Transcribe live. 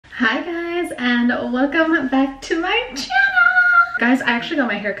Hi guys, and welcome back to my channel. Guys, I actually got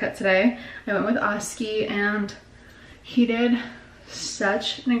my hair cut today. I went with Oski and he did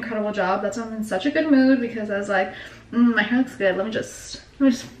such an incredible job. That's why I'm in such a good mood, because I was like, my hair looks good. Let me just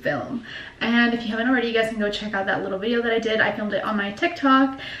film. And if you haven't already, you guys can go check out that little video that I did. I filmed it on my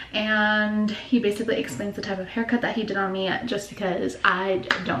TikTok, and he basically explains the type of haircut that he did on me, just because I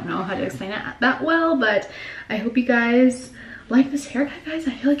don't know how to explain it that well. But I hope you guys like this haircut, guys.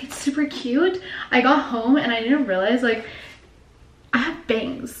 I feel like it's super cute. I got home and I didn't realize, like, I have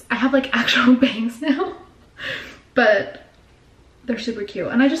bangs. I have like actual bangs now, but they're super cute.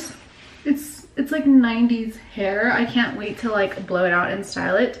 And I just, it's like 90s hair. I can't wait to like blow it out and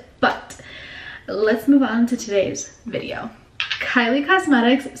style it. But let's move on to today's video. Kylie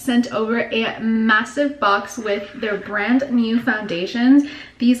Cosmetics sent over a massive box with their brand new foundations.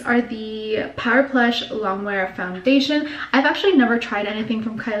 These are the Power Plush Longwear Foundation. I've actually never tried anything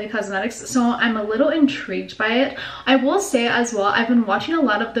from Kylie Cosmetics, so I'm a little intrigued by it. I will say as well, I've been watching a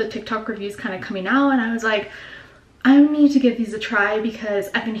lot of the TikTok reviews kind of coming out, and I was like, I need to give these a try because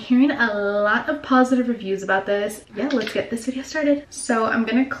I've been hearing a lot of positive reviews about this. Yeah, let's get this video started. So I'm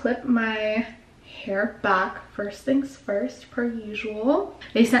gonna clip my hair back first things first, per usual.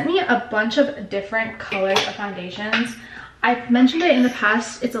 They sent me a bunch of different colors of foundations. I've mentioned it in the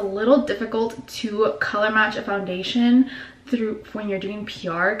past, it's a little difficult to color match a foundation through when you're doing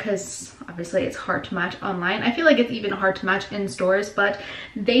PR, because obviously it's hard to match online. I feel like it's even hard to match in stores, but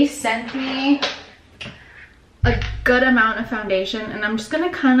they sent me a good amount of foundation, and I'm just gonna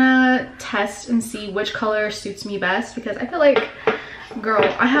kind of test and see which color suits me best, because I feel like, girl,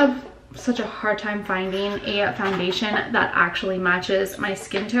 I have such a hard time finding a foundation that actually matches my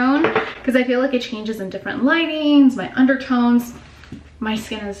skin tone, because I feel like it changes in different lightings, my undertones. My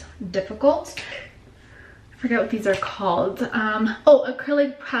skin is difficult. I forget what these are called. Oh,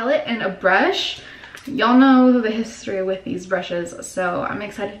 acrylic palette and a brush. Y'all know the history with these brushes, so I'm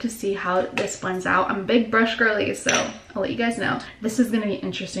excited to see how this blends out. I'm a big brush girly, so I'll let you guys know. This is gonna be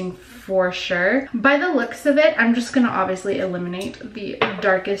interesting for sure. By the looks of it, I'm just gonna obviously eliminate the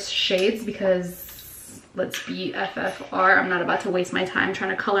darkest shades, because let's be FFR, I'm not about to waste my time trying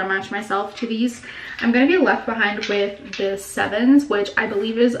to color match myself to these. I'm gonna be left behind with the 7s, which I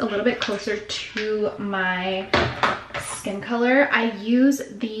believe is a little bit closer to my skin color. I use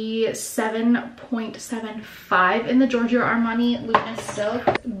the 7.75 in the Giorgio Armani Luminous Silk,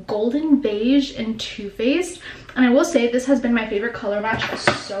 Golden Beige in Too Faced. And I will say this has been my favorite color match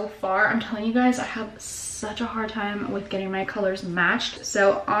so far. I'm telling you guys, I have such a hard time with getting my colors matched.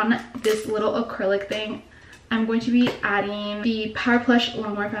 So on this little acrylic thing, I'm going to be adding the Power Plush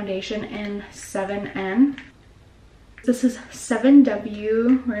Longwear Foundation in 7N. This is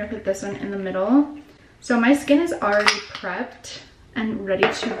 7W. We're gonna put this one in the middle. So my skin is already prepped and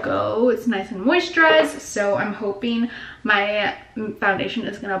ready to go. It's nice and moisturized, so I'm hoping my foundation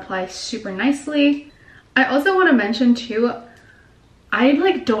is gonna apply super nicely. I also want to mention too, I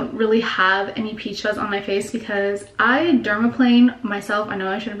like don't really have any peach fuzz on my face because I dermaplane myself. I know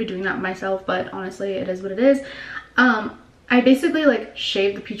I shouldn't be doing that myself, but honestly it is what it is. I basically like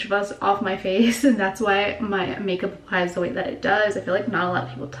shave the peach fuzz off my face, and that's why my makeup applies the way that it does. I feel like not a lot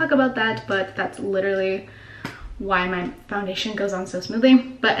of people talk about that, but that's literally why my foundation goes on so smoothly.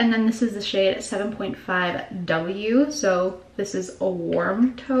 But and then this is the shade 7.5W, so this is a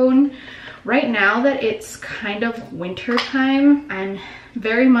warm tone. Right now that it's kind of winter time, I'm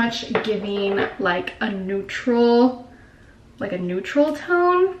very much giving like a neutral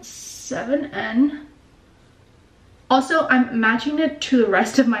tone. 7N. Also, I'm matching it to the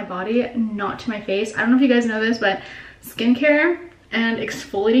rest of my body, not to my face. I don't know if you guys know this, but skincare and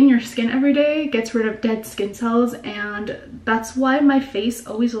exfoliating your skin every day gets rid of dead skin cells, and that's why my face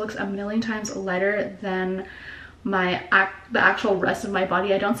always looks a million times lighter than the actual rest of my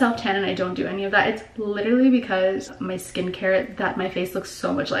body. I don't self-tan and I don't do any of that. It's literally because my skincare that my face looks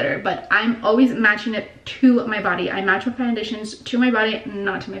so much lighter, but I'm always matching it to my body. I match my foundations to my body,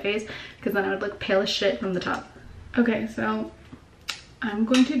 not to my face, because then I would look pale as shit from the top. Okay, so I'm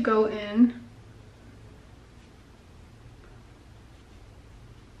going to go in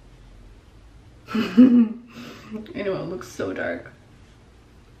I know it looks so dark.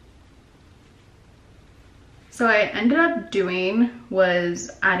 So I ended up doing was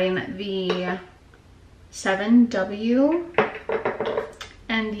adding the 7W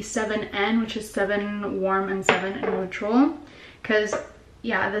and the 7N, which is 7 warm and 7 neutral, because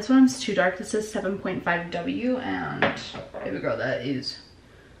yeah, this one's too dark. This is 7.5W, and baby girl, that is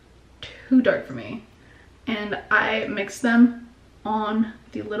too dark for me. And I mixed them on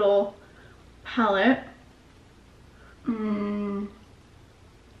the little palette.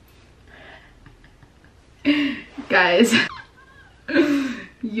 Guys,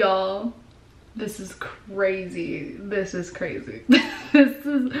 y'all, this is crazy. This is crazy. This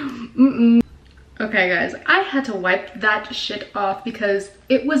is okay, guys, I had to wipe that shit off because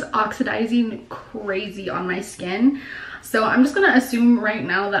it was oxidizing crazy on my skin. So I'm just gonna assume right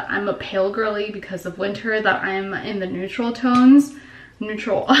now that I'm a pale girly because of winter, that I'm in the neutral tones,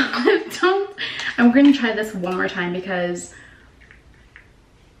 neutral olive tones. And we're gonna try this one more time because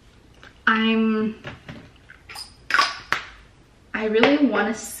I really want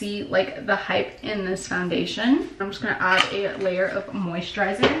to see like the hype in this foundation. I'm just gonna add a layer of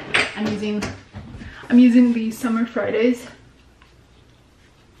moisturizer. I'm using the Summer Fridays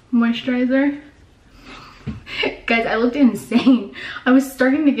moisturizer. Guys, I looked insane. I was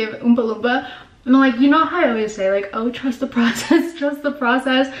starting to give Oompa Loompa. And like, you know how I always say like, oh, trust the process, trust the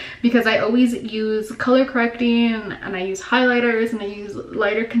process, because I always use color correcting and I use highlighters and I use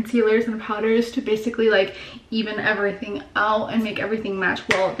lighter concealers and powders to basically like even everything out and make everything match.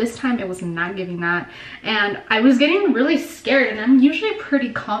 Well, this time it was not giving that and I was getting really scared, and I'm usually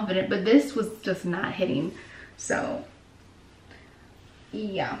pretty confident, but this was just not hitting. So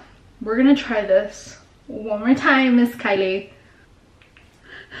yeah, we're gonna try this one more time, Miss Kylie.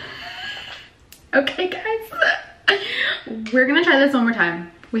 Okay, guys, we're gonna try this one more time.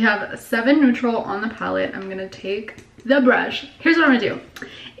 We have 7 neutral on the palette. I'm gonna take the brush. Here's what I'm gonna do.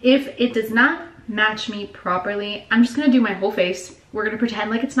 If it does not match me properly, I'm just gonna do my whole face. We're gonna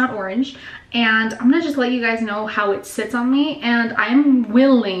pretend like it's not orange, and I'm gonna just let you guys know how it sits on me. And I'm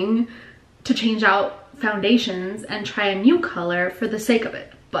willing to change out foundations and try a new color for the sake of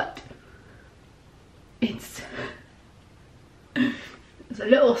it, but it's a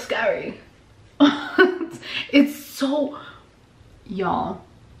little scary. It's so, y'all,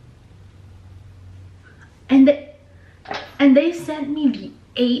 and they sent me the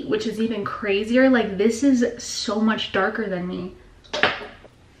 8, which is even crazier. Like, this is so much darker than me.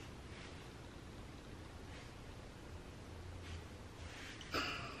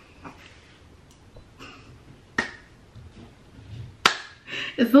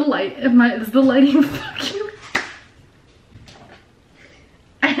 Is the lighting fucking?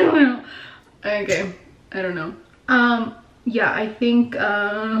 I don't know. Okay, I don't know. Yeah, I think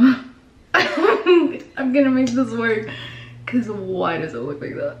I'm gonna make this work, because why does it look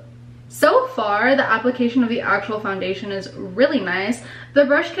like that? So far, the application of the actual foundation is really nice. The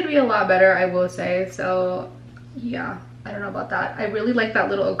brush could be a lot better, I will say. So yeah, I don't know about that. I really like that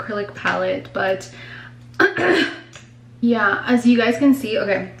little acrylic palette, but yeah, as you guys can see,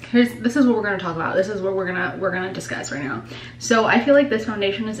 okay, this is what we're gonna talk about. This is what we're gonna discuss right now. So I feel like this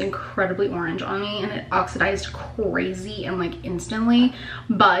foundation is incredibly orange on me, and it oxidized crazy and like instantly.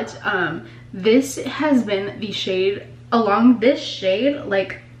 But this has been the shade, along this shade,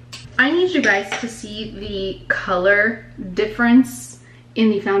 like, I need you guys to see the color difference in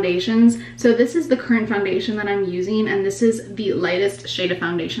the foundations. So this is the current foundation that I'm using, and this is the lightest shade of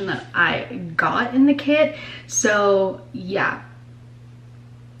foundation that I got in the kit. So yeah,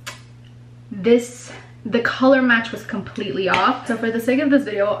 the color match was completely off. So for the sake of this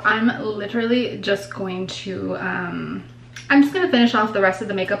video, I'm literally just going to I'm just gonna finish off the rest of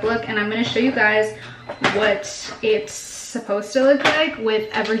the makeup look, and I'm gonna show you guys what it's supposed to look like with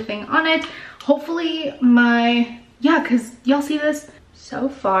everything on it. Hopefully yeah, because y'all see this? So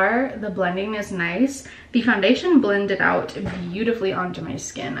far, the blending is nice. The foundation blended out beautifully onto my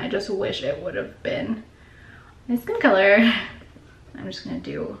skin. I just wish it would have been my skin color. I'm just gonna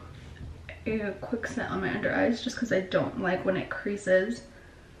do a quick set on my under eyes just because I don't like when it creases.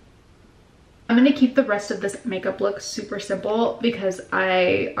 I'm gonna keep the rest of this makeup look super simple because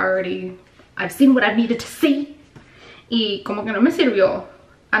I've seen what I needed to see. Y como que no me sirvió,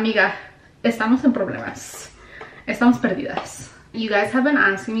 amiga, estamos en problemas. Estamos perdidas. You guys have been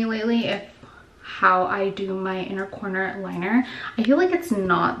asking me lately how I do my inner corner liner. I feel like it's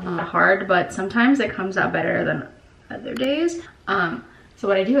not that hard, but sometimes it comes out better than other days. So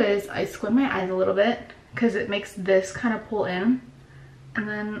what I do is I squint my eyes a little bit because it makes this kind of pull in, and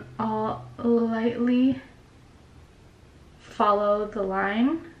then I'll lightly follow the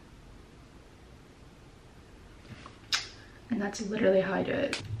line. And that's literally how I do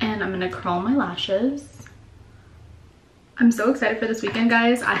it. And I'm gonna curl my lashes. I'm so excited for this weekend,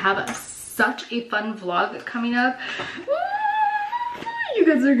 guys. I have such a fun vlog coming up. You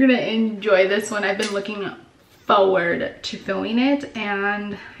guys are gonna enjoy this one. I've been looking forward to filming it,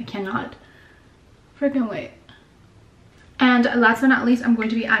 and I cannot freaking wait. And last but not least, I'm going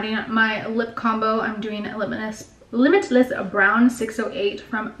to be adding my lip combo. I'm doing a Limitless Brown 608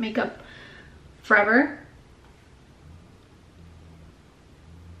 from Makeup Forever.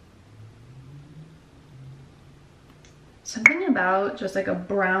 Something about just like a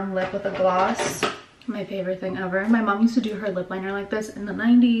brown lip with a gloss, my favorite thing ever. My mom used to do her lip liner like this in the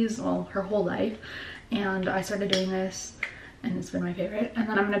 90s, well, her whole life, and I started doing this and it's been my favorite. And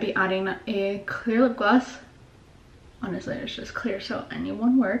then I'm going to be adding a clear lip gloss. Honestly, it's just clear, so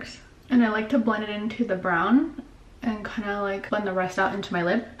anyone works. And I like to blend it into the brown and kind of like blend the rest out into my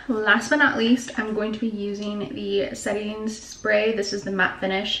lip. Last but not least, I'm going to be using the setting spray. This is the matte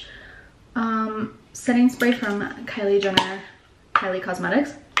finish setting spray from Kylie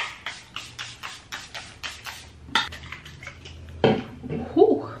Cosmetics.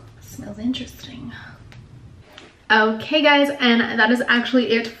 Ooh, smells interesting. Okay guys, and that is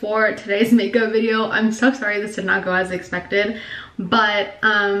actually it for today's makeup video. I'm so sorry this did not go as expected, but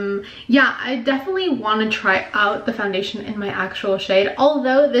yeah, I definitely want to try out the foundation in my actual shade,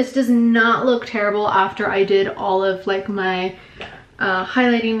 although this does not look terrible after I did all of like my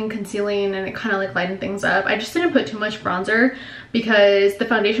highlighting and concealing, and it kind of like lightened things up. I just didn't put too much bronzer because the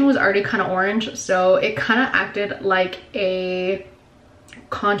foundation was already kind of orange, so it kind of acted like a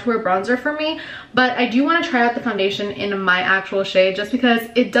contour bronzer for me. But I do want to try out the foundation in my actual shade just because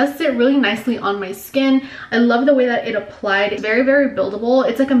it does sit really nicely on my skin. I love the way that it applied. It's very, very buildable.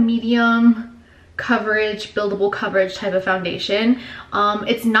 It's like a medium coverage, buildable coverage type of foundation.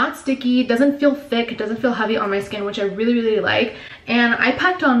 It's not sticky, it doesn't feel thick, it doesn't feel heavy on my skin, which I really, really like. And I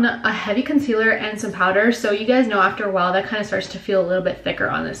packed on a heavy concealer and some powder, so you guys know after a while that kind of starts to feel a little bit thicker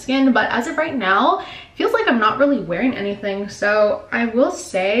on the skin. But as of right now, it feels like I'm not really wearing anything, so I will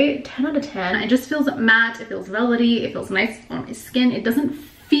say 10 out of 10. It just feels matte, it feels velvety, it feels nice on my skin. It doesn't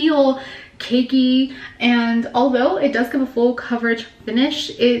feel cakey, and although it does give a full coverage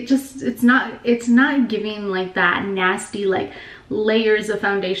finish, it's not giving like that nasty like layers of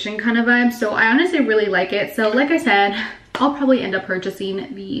foundation kind of vibe. So I honestly really like it. So like I said, I'll probably end up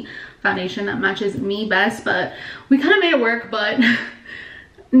purchasing the foundation that matches me best, but we kind of made it work, but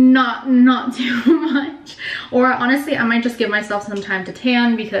not too much. Or honestly, I might just give myself some time to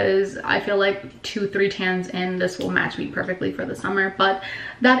tan because I feel like 2-3 tans in this will match me perfectly for the summer. But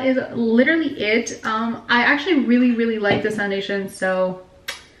that is literally it. I actually really like this foundation, so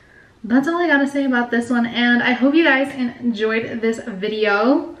that's all I gotta say about this one. And I hope you guys enjoyed this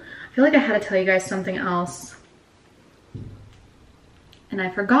video. I feel like I had to tell you guys something else and I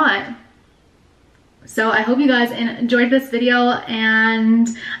forgot. So I hope you guys enjoyed this video, and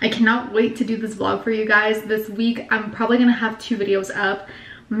I cannot wait to do this vlog for you guys this week. I'm probably gonna have 2 videos up,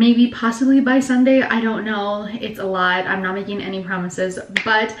 maybe possibly by Sunday. I don't know, it's a lot. I'm not making any promises,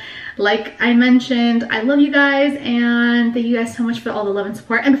 but like I mentioned, I love you guys and thank you guys so much for all the love and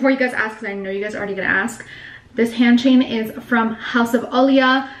support. And before you guys ask, because I know you guys are already gonna ask, this hand chain is from House of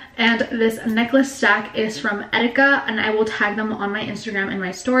Alia, and this necklace stack is from Etika, and I will tag them on my Instagram and my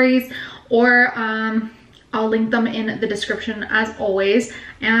stories, or I'll link them in the description as always.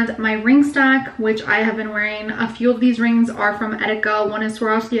 And my ring stack, which I have been wearing, a few of these rings are from Etika. One is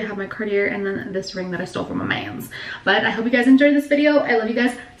Swarovski, I have my Cartier, and then this ring that I stole from my man's. But I hope you guys enjoyed this video. I love you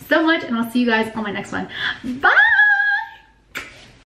guys so much, and I'll see you guys on my next one. Bye!